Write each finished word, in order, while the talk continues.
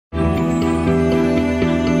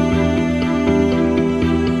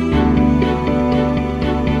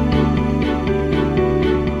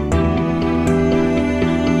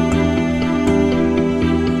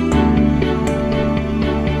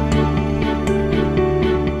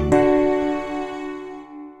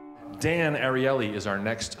Dan Ariely is our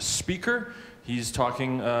next speaker. He's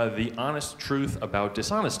talking the honest truth about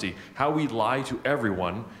dishonesty, how we lie to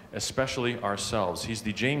everyone, especially ourselves. He's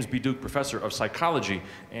the James B. Duke Professor of Psychology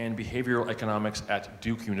and Behavioral Economics at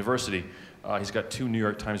Duke University. He's got 2 New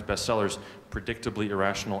York Times bestsellers, Predictably,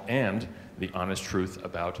 Irrational, and The Honest Truth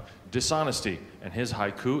About Dishonesty. And his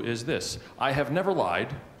haiku is this: I have never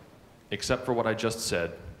lied, except for what I just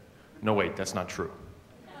said. No, wait, that's not true.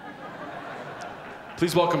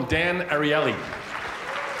 Please welcome Dan Ariely.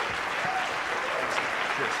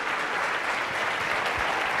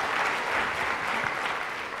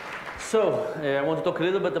 So, I want to talk a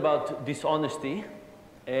little bit about dishonesty.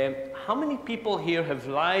 How many people here have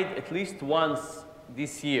lied at least once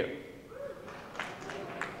this year?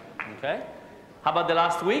 Okay. How about the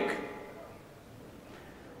last week?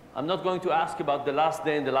 I'm not going to ask about the last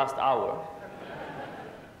day and the last hour.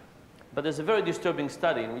 But there's a very disturbing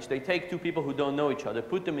study in which they take 2 people who don't know each other,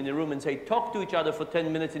 put them in a room and say, talk to each other for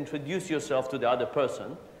 10 minutes, introduce yourself to the other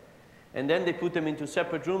person. And then they put them into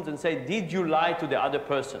separate rooms and say, did you lie to the other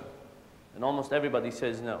person? And almost everybody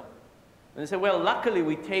says no. And they say, well, luckily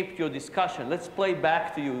we taped your discussion. Let's play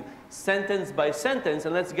back to you sentence by sentence,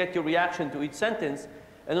 and let's get your reaction to each sentence.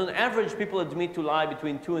 And on average, people admit to lie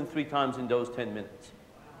between 2 and 3 times in those 10 minutes.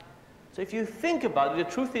 So if you think about it,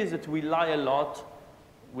 the truth is that we lie a lot.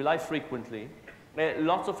 We lie frequently.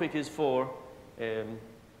 Lots of it is for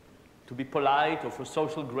to be polite or for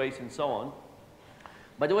social grace and so on.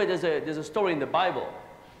 By the way, there's a story in the Bible.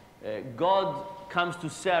 God comes to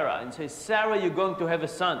Sarah and says, Sarah, you're going to have a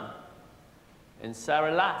son. And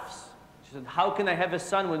Sarah laughs. She said, how can I have a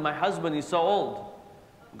son when my husband is so old?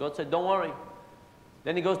 God said, don't worry.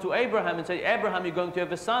 Then he goes to Abraham and says, Abraham, you're going to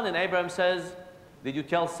have a son. And Abraham says, did you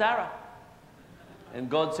tell Sarah? And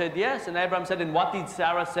God said, yes. And Abraham said, and what did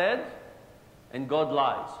Sarah said? And God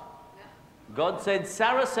lies. God said,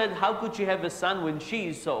 Sarah said, how could she have a son when she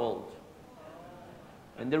is so old?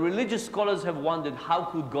 And the religious scholars have wondered, how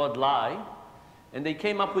could God lie? And they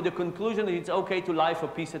came up with the conclusion that it's okay to lie for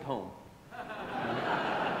peace at home.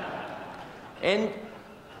 And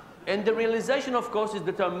the realization, of course, is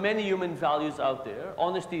that there are many human values out there.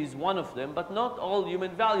 Honesty is one of them, but not all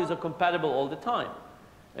human values are compatible all the time.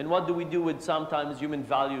 And what do we do when sometimes human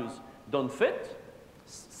values don't fit?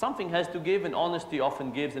 Something has to give, and honesty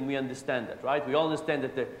often gives, and we understand that, right? We all understand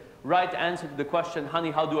that the right answer to the question,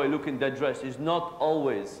 honey, how do I look in that dress, is not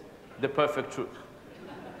always the perfect truth.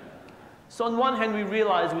 So on one hand, we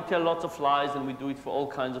realize we tell lots of lies, and we do it for all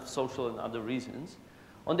kinds of social and other reasons.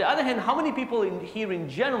 On the other hand, how many people here in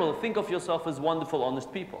general think of yourself as wonderful,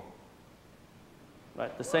 honest people?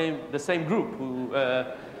 Right? The same group who...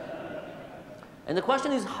 And the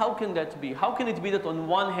question is, how can that be? How can it be that on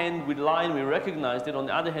one hand we lie and we recognize it, on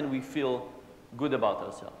the other hand we feel good about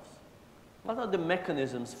ourselves? What are the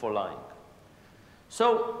mechanisms for lying?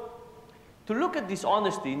 So, to look at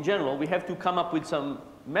dishonesty in general, we have to come up with some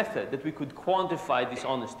method that we could quantify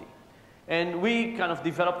dishonesty. And we kind of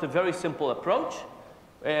developed a very simple approach.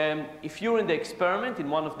 If you're in the experiment, in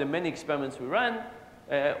one of the many experiments we ran,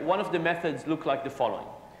 one of the methods looked like the following.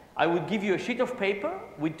 I would give you a sheet of paper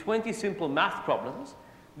with 20 simple math problems.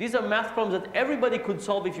 These are math problems that everybody could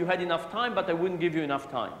solve if you had enough time, but I wouldn't give you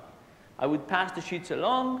enough time. I would pass the sheets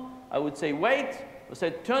along. I would say, wait. I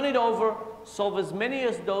said, turn it over. Solve as many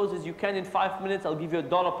of those as you can in 5 minutes. I'll give you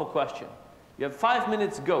 $1 per question. You have 5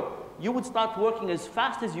 minutes, go. You would start working as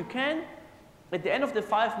fast as you can. At the end of the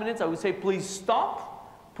 5 minutes, I would say, please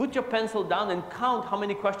stop. Put your pencil down and count how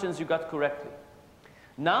many questions you got correctly.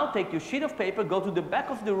 Now take your sheet of paper, go to the back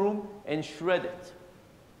of the room and shred it.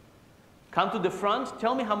 Come to the front,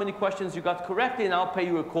 tell me how many questions you got correctly and I'll pay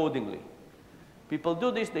you accordingly. People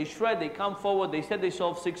do this, they shred, they come forward, they said they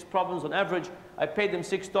solved 6 problems on average, I paid them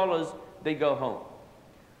 $6, they go home.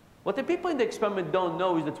 What the people in the experiment don't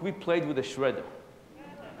know is that we played with a shredder.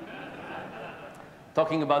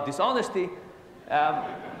 Talking about dishonesty,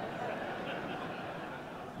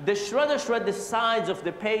 the shredder shred the sides of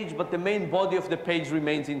the page, but the main body of the page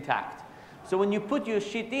remains intact. So when you put your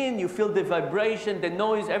sheet in, you feel the vibration, the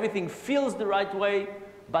noise, everything feels the right way,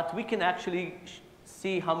 but we can actually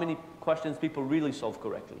see how many questions people really solve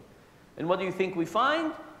correctly. And what do you think we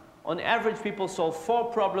find? On average, people solve 4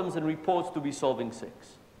 problems and reports to be solving 6.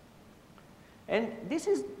 And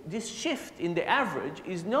this shift in the average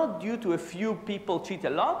is not due to a few people cheat a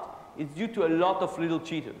lot, it's due to a lot of little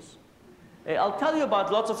cheaters. I'll tell you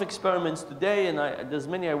about lots of experiments today, and there's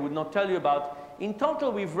many I would not tell you about. In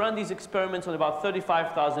total, we've run these experiments on about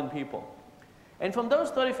 35,000 people. And from those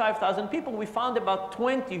 35,000 people, we found about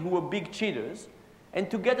 20 who were big cheaters, and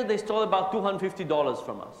together they stole about $250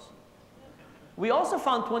 from us. We also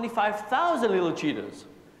found 25,000 little cheaters.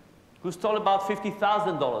 who stole about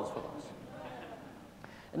 $50,000 from us.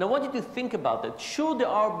 And I want you to think about that. Sure, there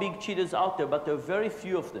are big cheaters out there, but there are very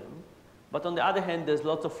few of them. But on the other hand, there's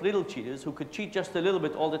lots of little cheaters who could cheat just a little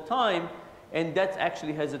bit all the time, and that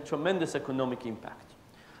actually has a tremendous economic impact.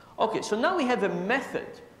 Okay, so now we have a method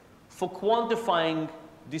for quantifying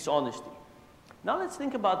dishonesty. Now let's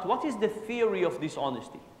think about what is the theory of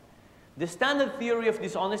dishonesty. The standard theory of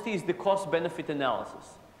dishonesty is the cost-benefit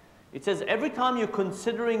analysis. It says every time you're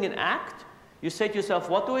considering an act, you say to yourself,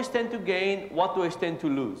 what do I stand to gain? What do I stand to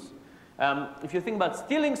lose? If you think about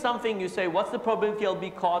stealing something, you say, what's the probability I'll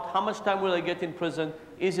be caught? How much time will I get in prison?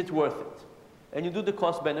 Is it worth it? And you do the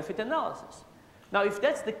cost-benefit analysis. Now, if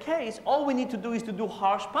that's the case, all we need to do is to do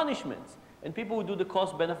harsh punishments. And people will do the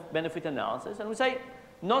cost-benefit analysis, and we say,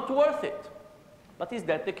 not worth it. But is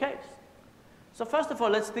that the case? So first of all,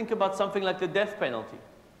 let's think about something like the death penalty.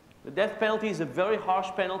 The death penalty is a very harsh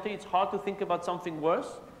penalty. It's hard to think about something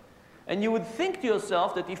worse. And you would think to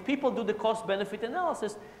yourself that if people do the cost-benefit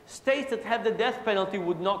analysis, states that have the death penalty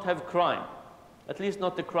would not have crime. At least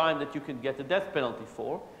not the crime that you can get the death penalty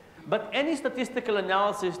for. But any statistical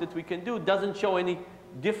analysis that we can do doesn't show any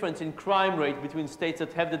difference in crime rate between states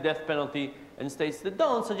that have the death penalty and states that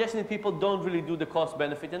don't, suggesting that people don't really do the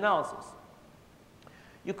cost-benefit analysis.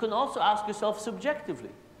 You can also ask yourself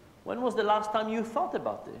subjectively, when was the last time you thought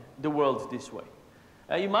about the world this way?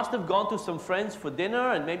 You must have gone to some friends for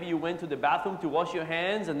dinner, and maybe you went to the bathroom to wash your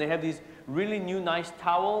hands, and they have these really new nice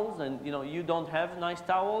towels, and you don't have nice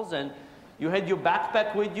towels, and you had your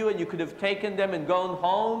backpack with you, and you could have taken them and gone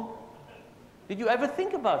home. Did you ever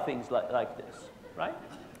think about things like this, right?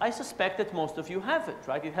 I suspect that most of you haven't,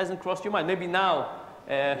 right? It hasn't crossed your mind. Maybe now,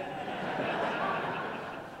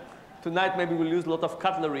 tonight maybe we'll use a lot of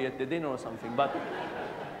cutlery at the dinner or something, but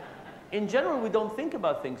in general, we don't think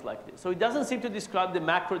about things like this. So it doesn't seem to describe the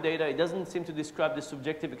macro data. It doesn't seem to describe the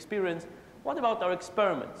subjective experience. What about our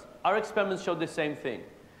experiments? Our experiments show the same thing.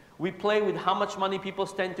 We play with how much money people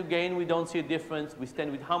stand to gain. We don't see a difference. We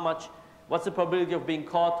stand with how much, what's the probability of being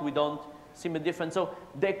caught? We don't see a difference. So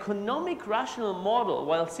the economic rational model,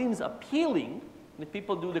 while it seems appealing, if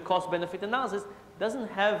people do the cost-benefit analysis, doesn't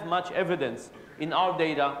have much evidence in our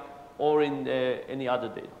data or in any other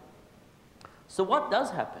data. So what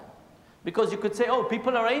does happen? Because you could say, oh,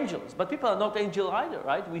 people are angels, but people are not angels either,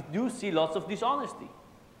 right? We do see lots of dishonesty.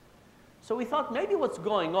 So we thought maybe what's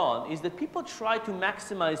going on is that people try to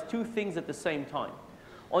maximize two things at the same time.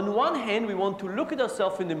 On one hand, we want to look at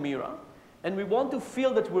ourselves in the mirror, and we want to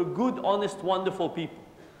feel that we're good, honest, wonderful people,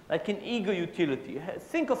 like an ego utility.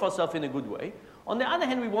 Think of ourselves in a good way. On the other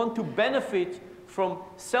hand, we want to benefit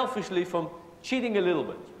selfishly from cheating a little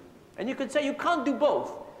bit. And you could say you can't do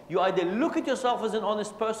both. You either look at yourself as an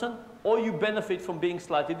honest person, or you benefit from being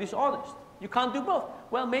slightly dishonest. You can't do both.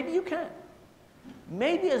 Well, maybe you can.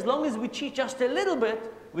 Maybe as long as we cheat just a little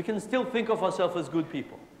bit, we can still think of ourselves as good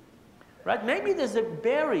people. Right? Maybe there's a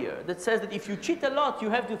barrier that says that if you cheat a lot, you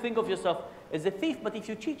have to think of yourself as a thief, but if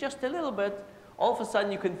you cheat just a little bit, all of a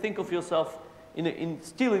sudden you can think of yourself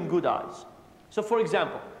still in good eyes. So for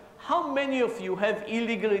example, how many of you have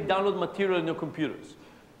illegally downloaded material in your computers?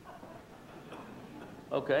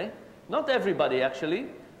 Okay. Not everybody, actually.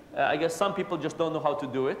 I guess some people just don't know how to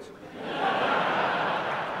do it.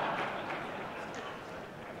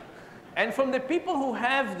 And from the people who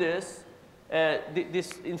have this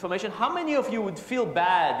information, how many of you would feel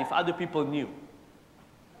bad if other people knew?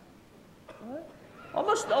 Right?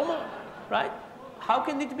 Almost, right? How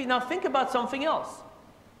can it be? Now think about something else.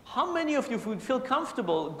 How many of you would feel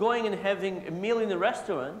comfortable going and having a meal in a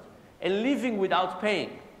restaurant and leaving without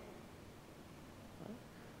paying?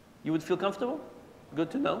 You would feel comfortable?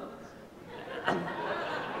 Good to know.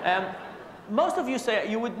 Most of you say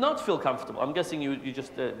you would not feel comfortable. I'm guessing you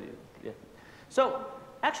just, yeah. So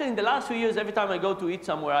actually in the last few years, every time I go to eat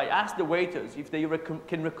somewhere, I ask the waiters if they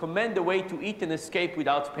can recommend a way to eat and escape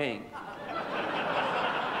without paying.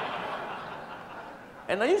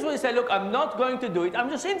 And I usually say, look, I'm not going to do it. I'm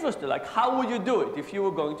just interested. Like, how would you do it if you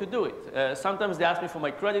were going to do it? Sometimes they ask me for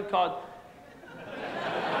my credit card.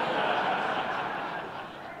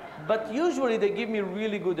 But usually they give me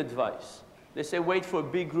really good advice. They say, wait for a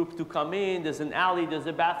big group to come in, there's an alley, there's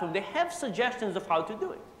a bathroom. They have suggestions of how to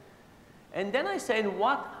do it. And then I say,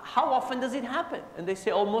 how often does it happen? And they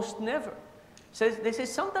say, almost never. So they say,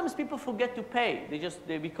 sometimes people forget to pay. Because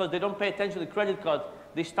they don't pay attention to the credit card,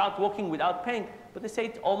 they start walking without paying. But they say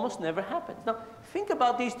it almost never happens. Now, think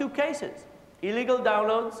about these two cases. Illegal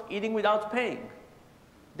downloads, eating without paying.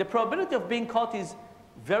 The probability of being caught is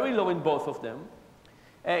very low in both of them.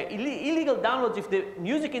 Illegal downloads, if the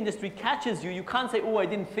music industry catches you, you can't say, oh, I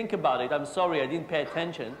didn't think about it. I'm sorry, I didn't pay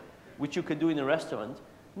attention, which you could do in a restaurant.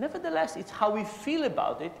 Nevertheless, it's how we feel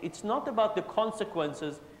about it. It's not about the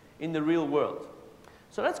consequences in the real world.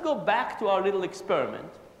 So let's go back to our little experiment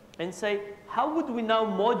and say, how would we now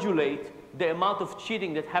modulate the amount of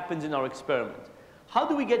cheating that happens in our experiment? How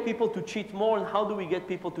do we get people to cheat more, and how do we get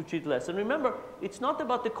people to cheat less? And remember, it's not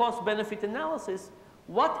about the cost-benefit analysis.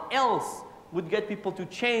 What else would get people to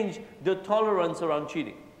change their tolerance around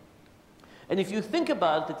cheating? And if you think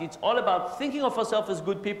about it, it's all about thinking of ourselves as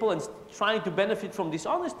good people and trying to benefit from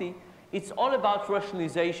dishonesty. It's all about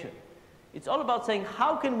rationalization. It's all about saying,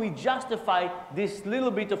 how can we justify this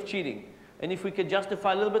little bit of cheating? And if we could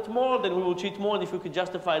justify a little bit more, then we will cheat more. And if we could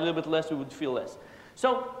justify a little bit less, we would feel less.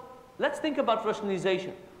 So let's think about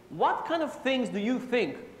rationalization. What kind of things do you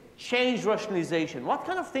think change rationalization? What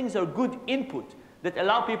kind of things are good input that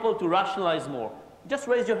allow people to rationalize more? Just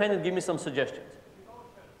raise your hand and give me some suggestions.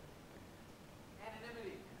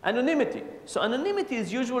 Anonymity. So anonymity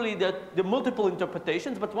is usually the multiple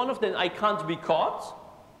interpretations, but one of them, I can't be caught.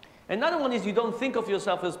 Another one is you don't think of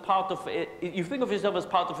yourself as part of it. You think of yourself as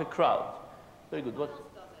part of a crowd. Very good. What?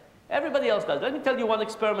 Everybody else does. Let me tell you one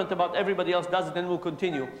experiment about everybody else does it, then we'll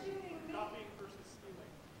continue.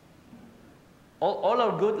 All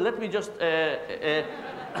are good. Let me just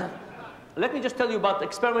tell you about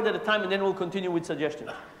experiment at a time, and then we'll continue with suggestions.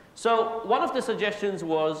 So one of the suggestions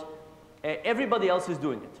was everybody else is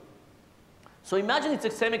doing it. So imagine it's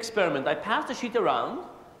the same experiment. I pass the sheet around,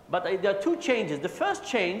 but there are two changes. The first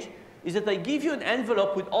change is that I give you an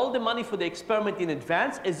envelope with all the money for the experiment in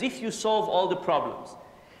advance, as if you solve all the problems.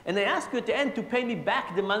 And I ask you at the end to pay me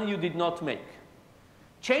back the money you did not make.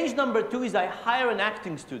 Change number two is I hire an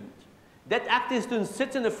acting student. That acting student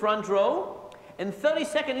sits in the front row, and 30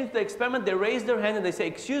 seconds into the experiment, they raise their hand and they say,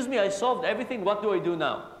 excuse me, I solved everything, what do I do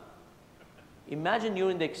now? Imagine you're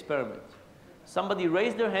in the experiment. Somebody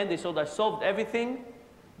raised their hand, they said, I solved everything.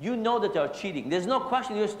 You know that they're cheating. There's no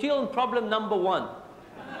question, you're still on problem number one.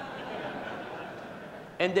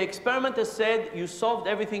 And the experimenter said, you solved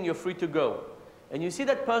everything, you're free to go. And you see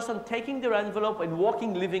that person taking their envelope and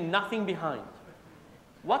walking, leaving nothing behind.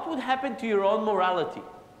 What would happen to your own morality?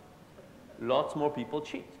 Lots more people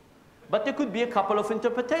cheat. But there could be a couple of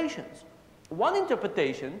interpretations. One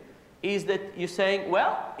interpretation is that you're saying,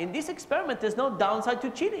 well, in this experiment, there's no downside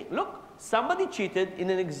to cheating. Look, somebody cheated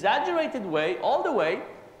in an exaggerated way, all the way.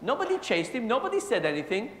 Nobody chased him. Nobody said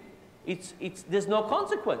anything. There's no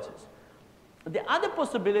consequences. The other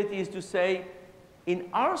possibility is to say, in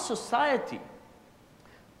our society,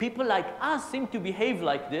 people like us seem to behave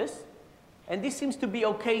like this, and this seems to be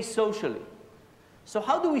okay socially. So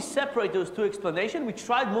how do we separate those two explanations? We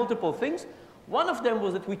tried multiple things. One of them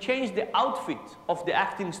was that we changed the outfit of the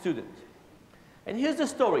acting student. And here's the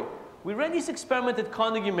story. We ran this experiment at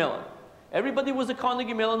Carnegie Mellon. Everybody was a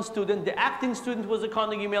Carnegie Mellon student. The acting student was a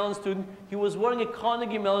Carnegie Mellon student. He was wearing a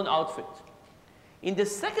Carnegie Mellon outfit. In the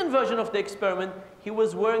second version of the experiment, he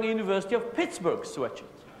was wearing a University of Pittsburgh sweatshirt.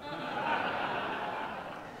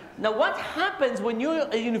 Now, what happens when you're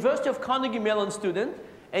a University of Carnegie Mellon student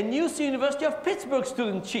and you see University of Pittsburgh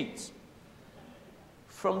student cheats?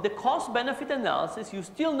 From the cost-benefit analysis, you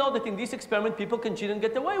still know that in this experiment, people can cheat and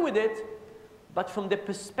get away with it. But from the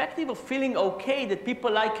perspective of feeling okay that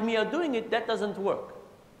people like me are doing it, that doesn't work.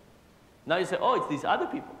 Now you say, oh, it's these other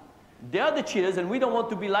people. They are the cheaters, and we don't want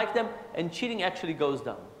to be like them, and cheating actually goes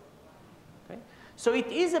down. Okay? So it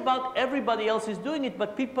is about everybody else is doing it,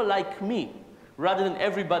 but people like me, rather than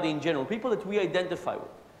everybody in general, people that we identify with.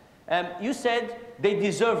 You said they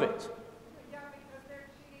deserve it. Yeah, because they're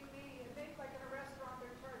cheating me. It makes like in a restaurant,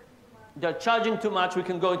 They're charging too much. We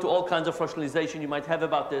can go into all kinds of rationalization you might have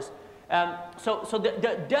about this. So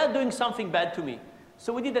they're doing something bad to me.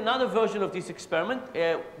 So we did another version of this experiment.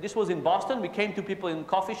 This was in Boston. We came to people in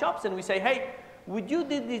coffee shops and we say, hey, would you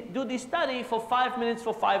do this study for 5 minutes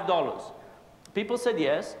for $5? People said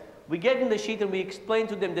yes. We gave them the sheet and we explained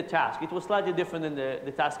to them the task. It was slightly different than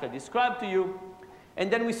the task I described to you. And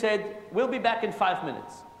then we said, we'll be back in 5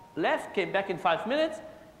 minutes. Left, came back in 5 minutes.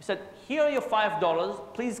 We said, here are your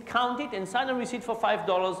 $5. Please count it and sign a receipt for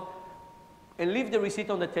 $5 and leave the receipt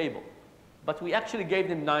on the table. But we actually gave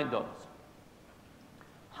them $9.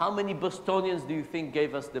 How many Bostonians do you think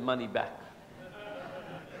gave us the money back?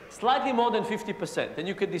 Slightly more than 50%. And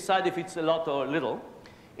you can decide if it's a lot or little.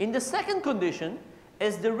 In the second condition,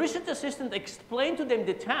 as the research assistant explained to them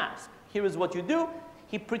the task, here is what you do.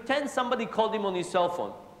 He pretends somebody called him on his cell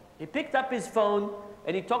phone. He picked up his phone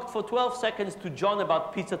and he talked for 12 seconds to John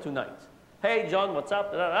about pizza tonight. Hey, John, what's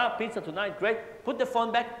up? Pizza tonight, great. Put the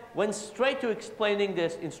phone back, went straight to explaining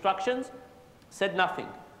the instructions, said nothing.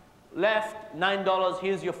 Left, $9,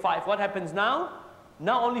 here's your $5. What happens now?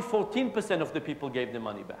 Now only 14% of the people gave the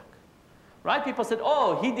money back. Right? People said,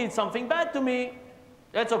 oh, he did something bad to me.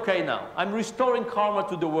 That's okay now. I'm restoring karma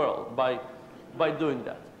to the world by doing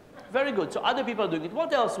that. Very good. So other people are doing it.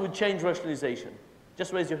 What else would change rationalization?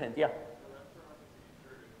 Just raise your hand. Yeah.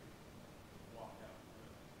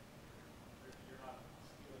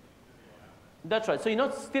 That's right. So you're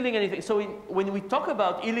not stealing anything. So when we talk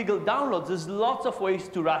about illegal downloads, there's lots of ways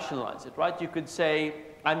to rationalize it, right? You could say,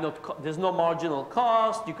 there's no marginal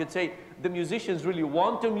cost. You could say, the musicians really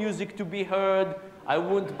want their music to be heard. I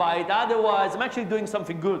wouldn't buy it otherwise. I'm actually doing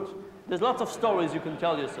something good. There's lots of stories you can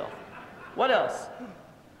tell yourself. What else?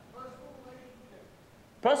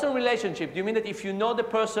 Personal relationship. Do you mean that if you know the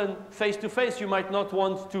person face to face, you might not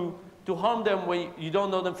want to harm them? When you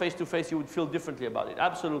don't know them face to face, you would feel differently about it.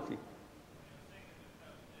 Absolutely.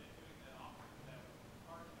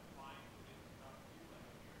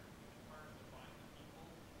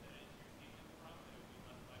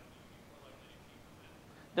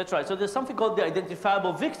 That's right. So there's something called the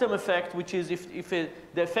identifiable victim effect, which is if the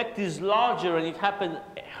effect is larger and it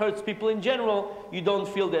hurts people in general, you don't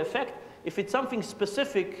feel the effect. If it's something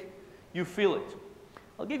specific, you feel it.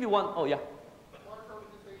 I'll give you one. Oh, yeah. Large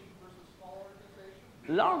organization versus small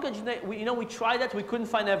organization? We tried that. We couldn't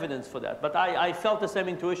find evidence for that. But I felt the same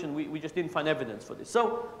intuition. We just didn't find evidence for this.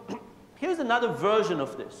 So here's another version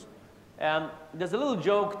of this. There's a little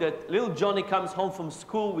joke that little Johnny comes home from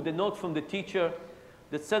school with a note from the teacher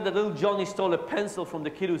that said that little Johnny stole a pencil from the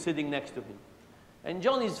kid who's sitting next to him. And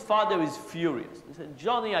Johnny's father is furious. He said,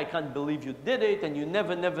 Johnny, I can't believe you did it, and you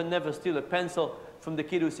never, never, never steal a pencil from the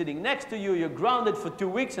kid who's sitting next to you. You're grounded for 2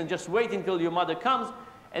 weeks, and just wait until your mother comes.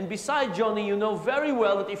 And besides, Johnny, you know very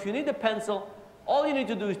well that if you need a pencil, all you need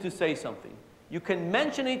to do is to say something. You can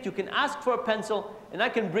mention it, you can ask for a pencil, and I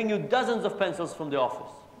can bring you dozens of pencils from the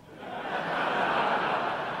office.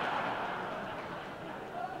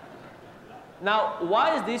 Now,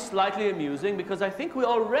 why is this slightly amusing? Because I think we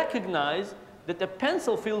all recognize that a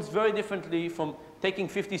pencil feels very differently from taking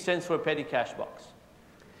 50 cents for a petty cash box.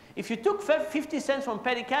 If you took 50 cents from a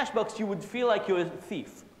petty cash box, you would feel like you're a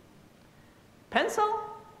thief. Pencil?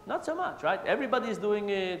 Not so much, right? Everybody's doing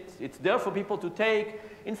it. It's there for people to take.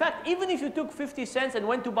 In fact, even if you took 50 cents and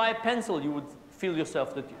went to buy a pencil, you would feel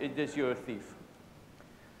yourself that you're a thief.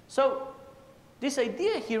 So this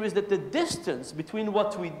idea here is that the distance between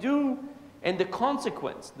what we do and the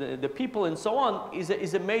consequence, the people and so on,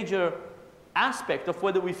 is a major aspect of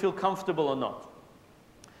whether we feel comfortable or not.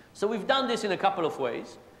 So we've done this in a couple of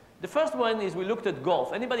ways. The first one is we looked at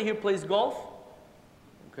golf. Anybody here plays golf?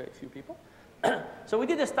 Okay, a few people. So we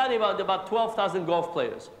did a study about 12,000 golf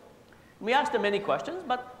players. We asked them many questions,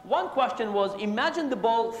 but one question was, imagine the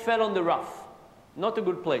ball fell on the rough, not a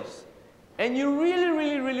good place, and you really,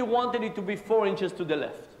 really, really wanted it to be 4 inches to the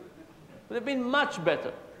left. It would have been much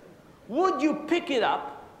better. Would you pick it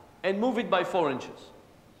up and move it by 4 inches?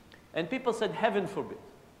 And people said, heaven forbid.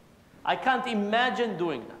 I can't imagine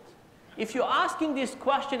doing that. If you're asking this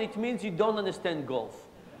question, it means you don't understand golf.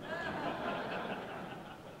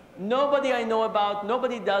 Nobody I know about,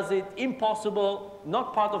 nobody does it, impossible,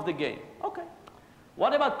 not part of the game. Okay.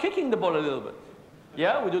 What about kicking the ball a little bit?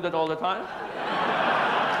 Yeah, we do that all the time.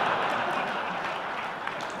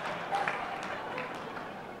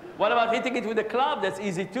 What about hitting it with a club? That's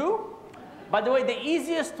easy too. By the way, the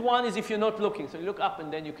easiest one is if you're not looking. So you look up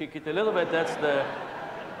and then you kick it a little bit.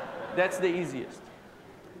 That's the easiest.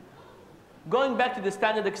 Going back to the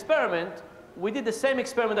standard experiment, we did the same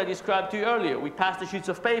experiment I described to you earlier. We passed the sheets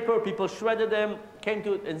of paper, people shredded them, came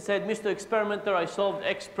to it and said, Mr. Experimenter, I solved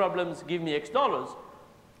X problems, give me X dollars.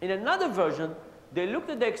 In another version, they looked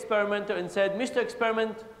at the experimenter and said, Mr.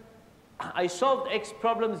 Experiment, I solved X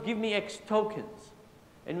problems, give me X tokens.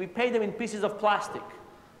 And we paid them in pieces of plastic.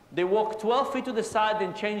 They walked 12 feet to the side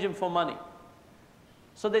and changed them for money.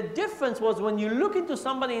 So the difference was when you look into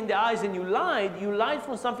somebody in the eyes and you lied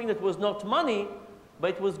for something that was not money, but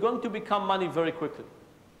it was going to become money very quickly.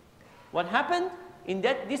 What happened? In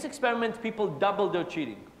this experiment, people doubled their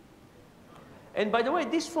cheating. And by the way,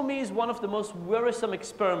 this for me is one of the most worrisome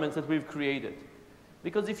experiments that we've created.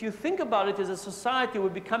 Because if you think about it, as a society, we're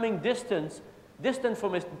becoming distant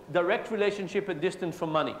from a direct relationship and distant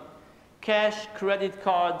from money. Cash, credit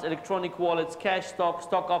cards, electronic wallets, cash stock,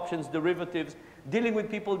 stock options, derivatives, dealing with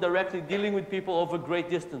people directly, dealing with people over great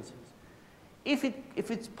distances. If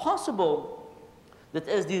it's possible that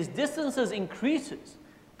as these distances increases,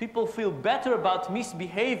 people feel better about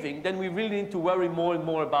misbehaving, then we really need to worry more and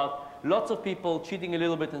more about lots of people cheating a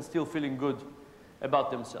little bit and still feeling good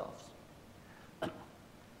about themselves.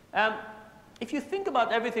 If you think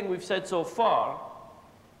about everything we've said so far,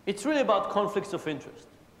 it's really about conflicts of interest.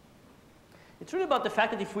 It's really about the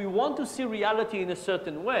fact that if we want to see reality in a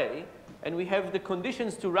certain way, and we have the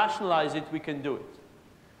conditions to rationalize it, we can do it.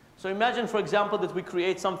 So imagine, for example, that we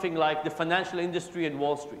create something like the financial industry and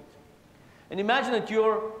Wall Street. And imagine that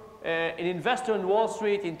you're an investor in Wall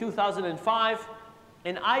Street in 2005,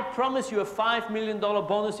 and I promise you a $5 million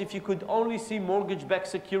bonus if you could only see mortgage-backed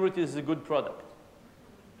securities as a good product.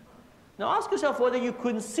 Now ask yourself whether you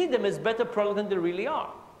couldn't see them as better product than they really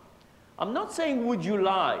are. I'm not saying would you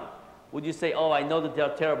lie. Would you say, oh, I know that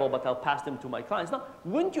they're terrible, but I'll pass them to my clients? No,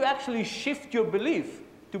 wouldn't you actually shift your belief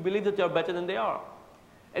to believe that they're better than they are?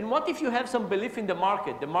 And what if you have some belief in the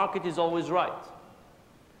market is always right?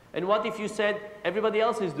 And what if you said everybody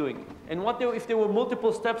else is doing it? And what if there were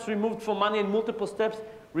multiple steps removed from money and multiple steps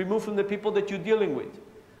removed from the people that you're dealing with?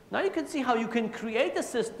 Now you can see how you can create a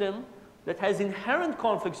system that has inherent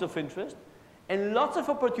conflicts of interest and lots of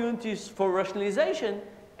opportunities for rationalization,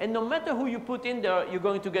 and no matter who you put in there, you're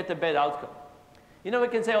going to get a bad outcome. You know, we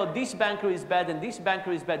can say, oh, this banker is bad and this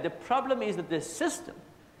banker is bad. The problem is that the system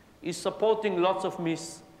is supporting lots of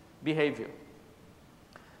misbehavior.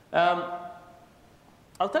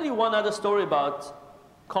 I'll tell you one other story about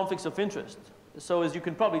conflicts of interest. So as you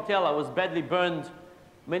can probably tell, I was badly burned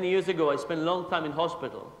many years ago. I spent a long time in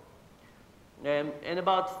hospital. And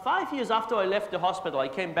about 5 years after I left the hospital, I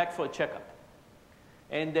came back for a checkup.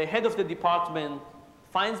 And the head of the department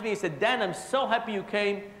finds me and said, Dan, I'm so happy you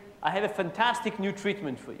came. I have a fantastic new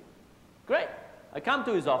treatment for you. Great. I come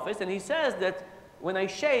to his office, and he says that when I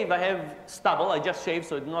shave, I have stubble. I just shave,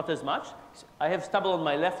 so not as much. I have stubble on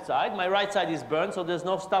my left side. My right side is burned, so there's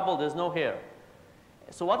no stubble, there's no hair.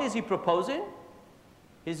 So what is he proposing?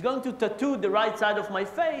 He's going to tattoo the right side of my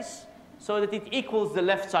face so that it equals the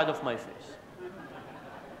left side of my face.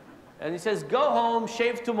 And he says, go home,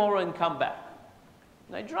 shave tomorrow, and come back.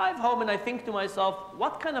 And I drive home, and I think to myself,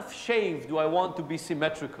 what kind of shave do I want to be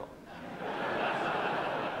symmetrical?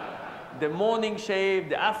 The morning shave,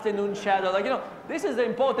 the afternoon shadow, like, you know, this is an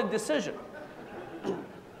important decision.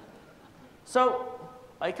 So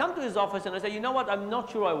I come to his office and I say, you know what, I'm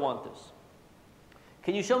not sure I want this.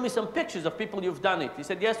 Can you show me some pictures of people you've done it? He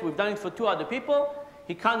said, yes, we've done it for 2 other people.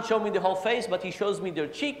 He can't show me the whole face, but he shows me their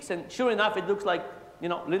cheeks, and sure enough, it looks like, you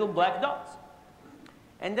know, little black dots.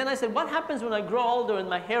 And then I said, what happens when I grow older and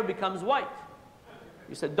my hair becomes white?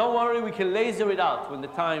 He said, don't worry, we can laser it out when the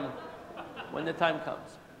time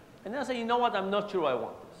comes. And then I said, you know what, I'm not sure I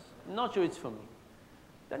want this. I'm not sure it's for me.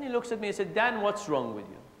 Then he looks at me and said, Dan, what's wrong with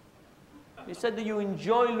you? He said, do you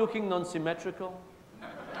enjoy looking non-symmetrical?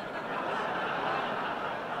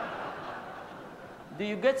 Do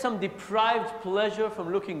you get some deprived pleasure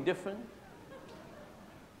from looking different?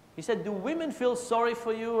 He said, do women feel sorry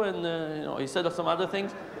for you? And you know, he said some other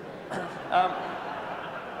things,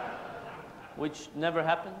 which never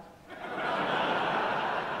happened.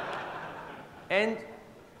 And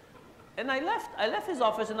I left his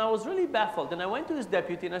office, and I was really baffled. And I went to his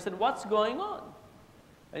deputy, and I said, what's going on?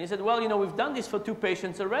 And he said, well, you know, we've done this for 2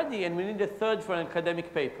 patients already, and we need a 3rd for an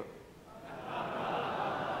academic paper.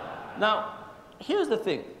 Now, here's the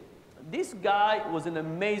thing. This guy was an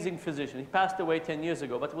amazing physician. He passed away 10 years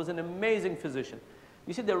ago, but was an amazing physician.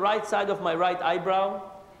 You see the right side of my right eyebrow?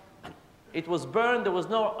 It was burned. There was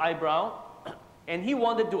no eyebrow. And he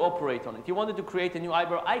wanted to operate on it. He wanted to create a new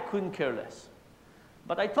eyebrow. I couldn't care less.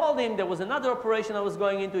 But I told him there was another operation I was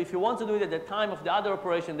going into. If he wants to do it at the time of the other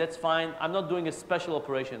operation, that's fine. I'm not doing a special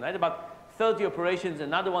operation. I had about 30 operations.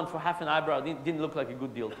 Another one for half an eyebrow didn't look like a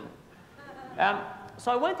good deal to me.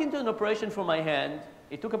 So I went into an operation for my hand.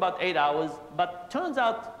 It took about 8 hours. But turns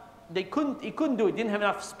out he couldn't do it. Didn't have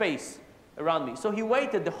enough space around me. So he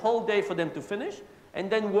waited the whole day for them to finish and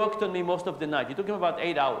then worked on me most of the night. It took him about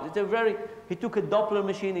 8 hours. He took a Doppler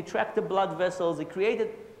machine. He tracked the blood vessels. He created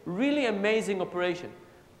really amazing operation.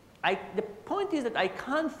 The point is that I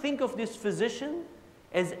can't think of this physician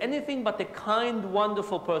as anything but a kind,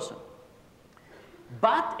 wonderful person.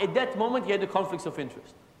 But at that moment, he had the conflicts of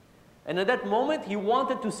interest. And at that moment, he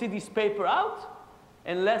wanted to see this paper out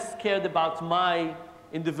and less cared about my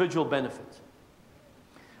individual benefit.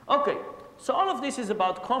 Okay, so all of this is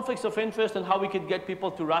about conflicts of interest and how we could get people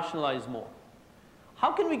to rationalize more.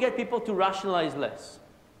 How can we get people to rationalize less?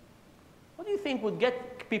 What do you think would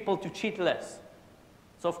get people to cheat less?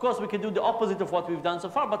 So of course we can do the opposite of what we've done so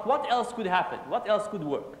far, but what else could happen? What else could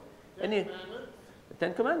work? The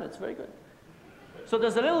 10 Commandments, very good. So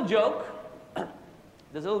there's a little joke.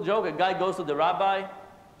 There's a little joke. A guy goes to the rabbi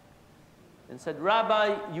and said,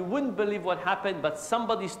 Rabbi, you wouldn't believe what happened, but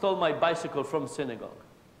somebody stole my bicycle from synagogue.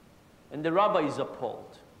 And the rabbi is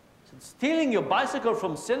appalled. He said, stealing your bicycle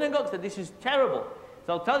from synagogue? He said, this is terrible.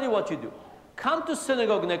 So I'll tell you what you do. Come to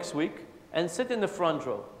synagogue next week and sit in the front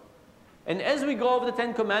row. And as we go over the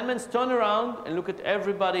 10 Commandments, turn around and look at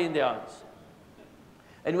everybody in the eyes.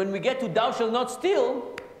 And when we get to thou shalt not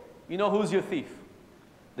steal, you know who's your thief.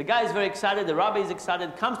 The guy is very excited, the rabbi is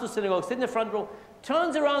excited, comes to synagogue, sits in the front row,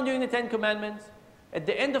 turns around during the 10 Commandments. At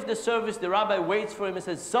the end of the service, the rabbi waits for him and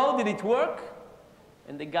says, so, did it work?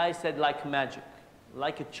 And the guy said, like magic,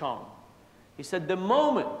 like a charm. He said, the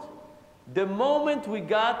moment we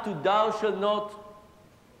got to thou shalt not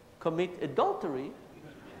commit adultery,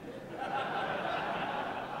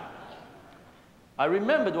 I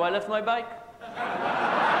remembered why I left my bike.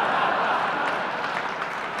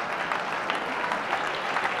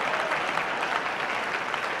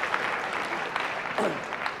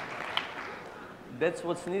 That's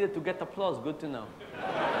what's needed to get applause. Good to know.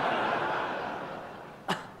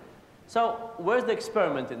 So, where's the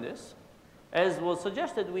experiment in this? As was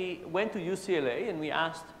suggested, we went to UCLA and we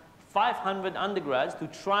asked 500 undergrads to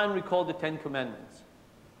try and recall the 10 Commandments.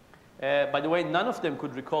 By the way, none of them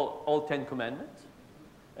could recall all 10 Commandments.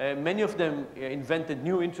 Many of them invented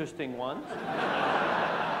new, interesting ones.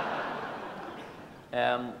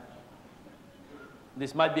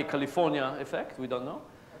 This might be a California effect, we don't know.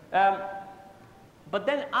 But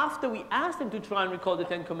then after we asked them to try and recall the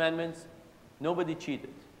 10 Commandments, nobody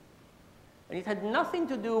cheated. And it had nothing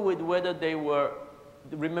to do with whether they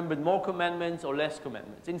remembered more commandments or less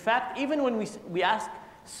commandments. In fact, even when we ask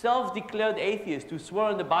self-declared atheists to swear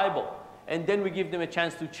on the Bible, and then we give them a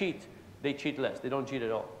chance to cheat, they cheat less. They don't cheat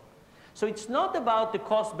at all. So it's not about the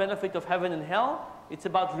cost-benefit of heaven and hell. It's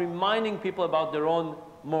about reminding people about their own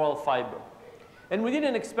moral fiber. And we did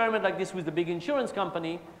an experiment like this with the big insurance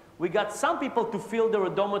company. We got some people to fill their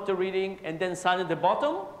odometer reading and then sign at the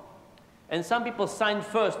bottom. And some people signed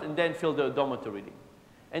first and then filled the odometer reading.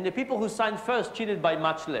 And the people who signed first cheated by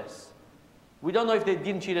much less. We don't know if they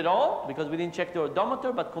didn't cheat at all because we didn't check their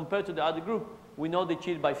odometer, but compared to the other group, we know they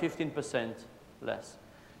cheated by 15% less.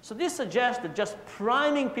 So this suggests that just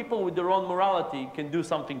priming people with their own morality can do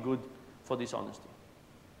something good for dishonesty.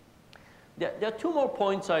 There are two more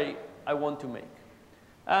points I want to make.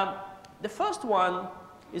 The first one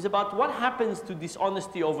is about what happens to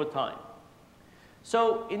dishonesty over time.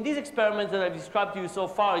 So in these experiments that I've described to you so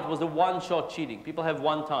far, it was a one-shot cheating. People have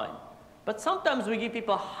one time. But sometimes we give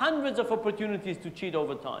people hundreds of opportunities to cheat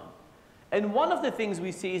over time. And one of the things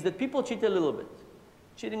we see is that people cheat a little bit.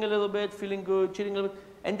 Cheating a little bit, feeling good, cheating a little bit.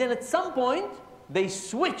 And then at some point, they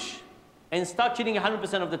switch and start cheating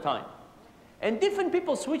 100% of the time. And different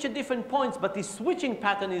people switch at different points, but this switching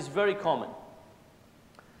pattern is very common.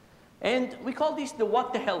 And we call this the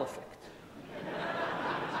what the hell effect.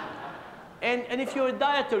 And if you're a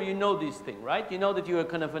dieter, you know this thing, right? You know that you're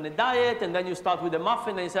kind of on a diet, and then you start with a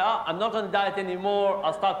muffin, and you say, I'm not on a diet anymore,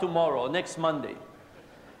 I'll start tomorrow, or next Monday.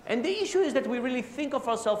 And the issue is that we really think of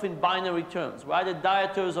ourselves in binary terms. We're either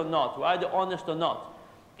dieters or not. We're either honest or not.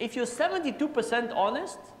 If you're 72%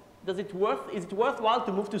 honest, is it worthwhile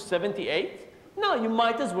to move to 78? No, you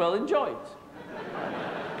might as well enjoy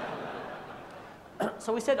it.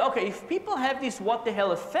 So we said, okay, if people have this what the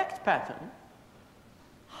hell effect pattern,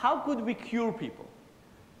 how could we cure people?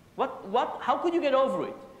 How could you get over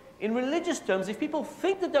it? In religious terms, if people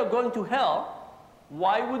think that they're going to hell,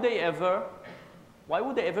 why would they ever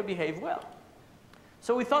behave well?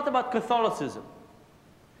 So we thought about Catholicism.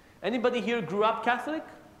 Anybody here grew up Catholic?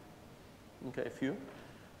 Okay, a few.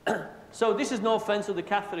 So this is no offense to the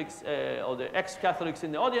Catholics or the ex-Catholics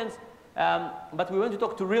in the audience, but we went to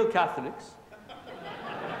talk to real Catholics.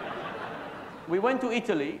 We went to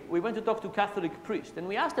Italy, we went to talk to Catholic priests, and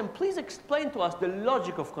we asked them, please explain to us the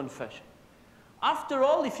logic of confession. After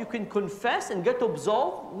all, if you can confess and get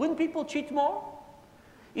absolved, wouldn't people cheat more?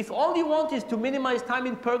 If all you want is to minimize time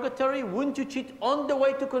in purgatory, wouldn't you cheat on the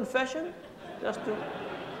way to confession? Just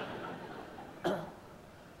to...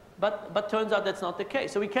 But turns out that's not the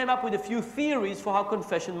case. So we came up with a few theories for how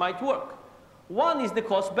confession might work. One is the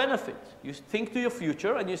cost-benefit. You think to your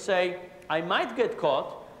future and you say, I might get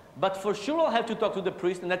caught, but for sure I'll have to talk to the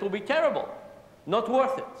priest and that will be terrible. Not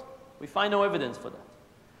worth it. We find no evidence for that.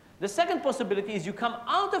 The second possibility is you come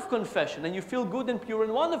out of confession and you feel good and pure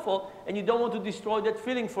and wonderful and you don't want to destroy that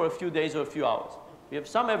feeling for a few days or a few hours. We have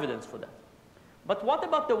some evidence for that. But what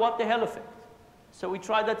about the what the hell effect? So we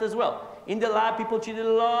tried that as well. In the lab, people cheated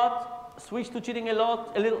a lot, switched to cheating a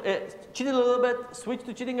lot, cheated a little bit, switched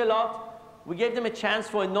to cheating a lot. We gave them a chance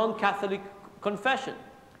for a non-Catholic confession.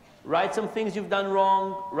 Write some things you've done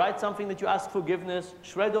wrong, write something that you ask forgiveness,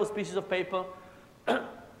 shred those pieces of paper.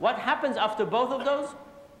 What happens after both of those?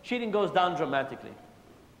 Cheating goes down dramatically.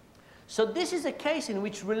 So this is a case in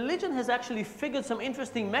which religion has actually figured some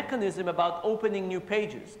interesting mechanism about opening new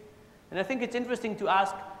pages. And I think it's interesting to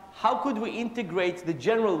ask, how could we integrate the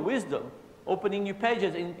general wisdom, opening new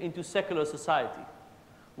pages, into secular society?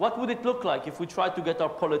 What would it look like if we tried to get our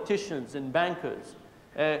politicians and bankers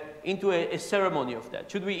into a ceremony of that?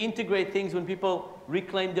 Should we integrate things when people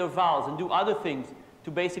reclaim their vows and do other things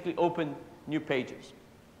to basically open new pages?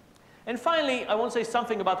 And finally, I want to say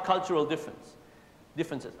something about cultural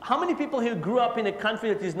differences. How many people here grew up in a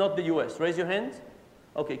country that is not the US? Raise your hands.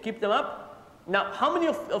 Okay, keep them up. Now, how many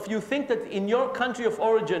of you think that in your country of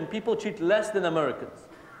origin, people cheat less than Americans?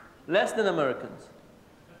 Less than Americans.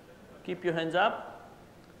 Keep your hands up.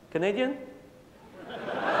 Canadian?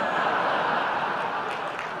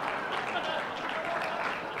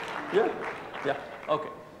 Yeah, okay.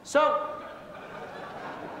 So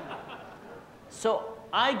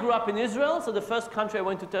I grew up in Israel, so the first country I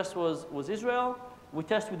went to test was Israel. We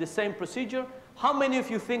test with the same procedure. How many of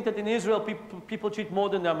you think that in Israel people cheat more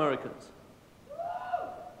than the Americans?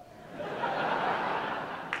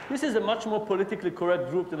 This is a much more politically correct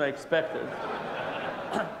group than I expected.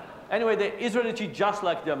 Anyway, the Israelis cheat just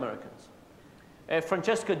like the Americans.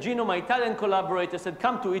 Francesca Gino, my Italian collaborator, said,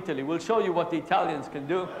 come to Italy, we'll show you what the Italians can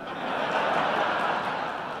do.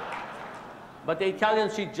 But the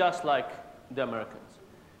Italians cheat just like the Americans.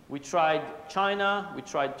 We tried China, we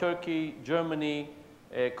tried Turkey, Germany,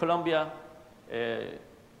 Colombia,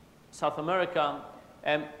 South America,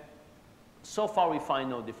 and so far we find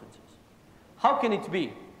no differences. How can it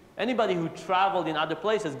be? Anybody who traveled in other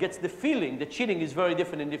places gets the feeling that cheating is very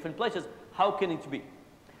different in different places. How can it be?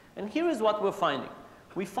 And here is what we're finding.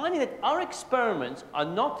 We're finding that our experiments are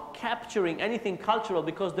not capturing anything cultural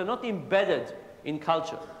because they're not embedded in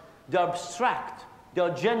culture. They're abstract. They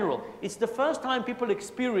are general. It's the first time people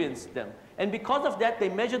experience them. And because of that, they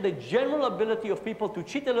measure the general ability of people to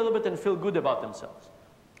cheat a little bit and feel good about themselves.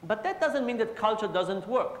 But that doesn't mean that culture doesn't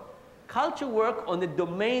work. Culture works on a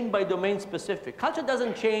domain-by-domain specific. Culture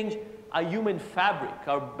doesn't change our human fabric,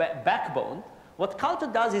 our backbone. What culture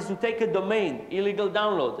does is to take a domain, illegal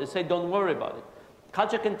download, and say, don't worry about it.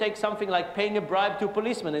 Culture can take something like paying a bribe to a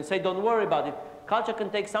policeman and say, don't worry about it. Culture can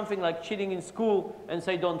take something like cheating in school and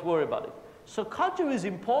say, don't worry about it. So culture is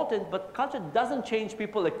important, but culture doesn't change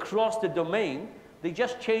people across the domain. They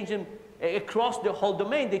just change them across the whole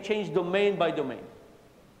domain. They change domain by domain.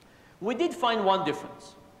 We did find one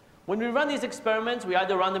difference. When we run these experiments, we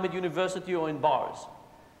either run them at university or in bars.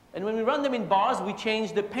 And when we run them in bars, we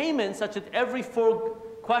change the payment such that every 4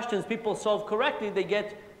 questions people solve correctly, they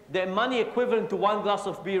get the money equivalent to 1 glass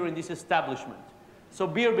of beer in this establishment. So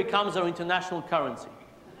beer becomes our international currency.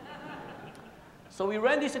 So we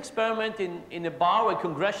ran this experiment in a bar where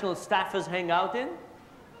congressional staffers hang out in.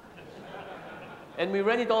 And we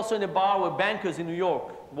ran it also in a bar where bankers in New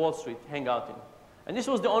York, Wall Street, hang out in. And this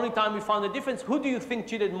was the only time we found a difference. Who do you think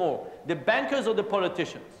cheated more, the bankers or the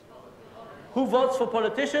politicians? Who votes for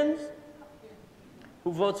politicians?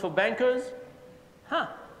 Who votes for bankers? Huh.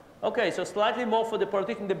 Okay, so slightly more for the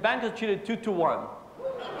politicians. The bankers cheated 2 to 1,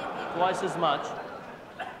 twice as much.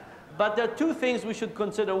 But there are 2 things we should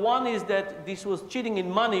consider. One is that this was cheating in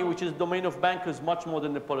money, which is the domain of bankers much more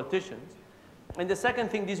than the politicians. And the second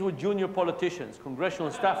thing, these were junior politicians,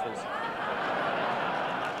 congressional staffers.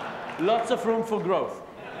 Lots of room for growth.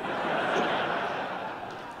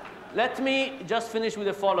 Let me just finish with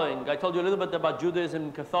the following. I told you a little bit about Judaism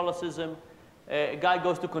and Catholicism. A guy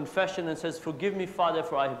goes to confession and says, forgive me, Father,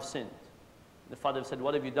 for I have sinned. The father said,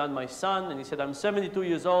 what have you done, my son? And he said, I'm 72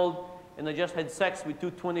 years old, and I just had sex with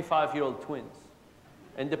 2 25-year-old twins.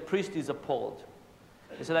 And the priest is appalled.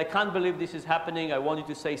 He said, I can't believe this is happening. I want you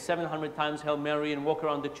to say 700 times Hail Mary and walk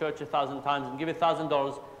around the church 1,000 times and give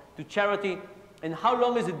 $1,000 to charity. And how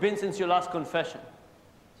long has it been since your last confession?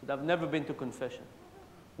 He said, I've never been to confession.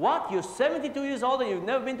 What? You're 72 years old and you've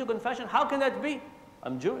never been to confession? How can that be?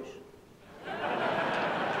 I'm Jewish.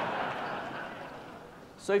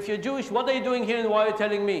 So if you're Jewish, what are you doing here and why are you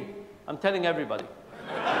telling me? I'm telling everybody.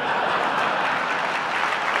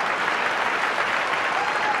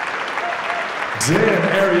 Dan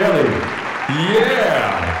Ariely.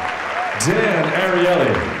 Yeah! Dan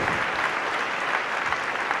Ariely.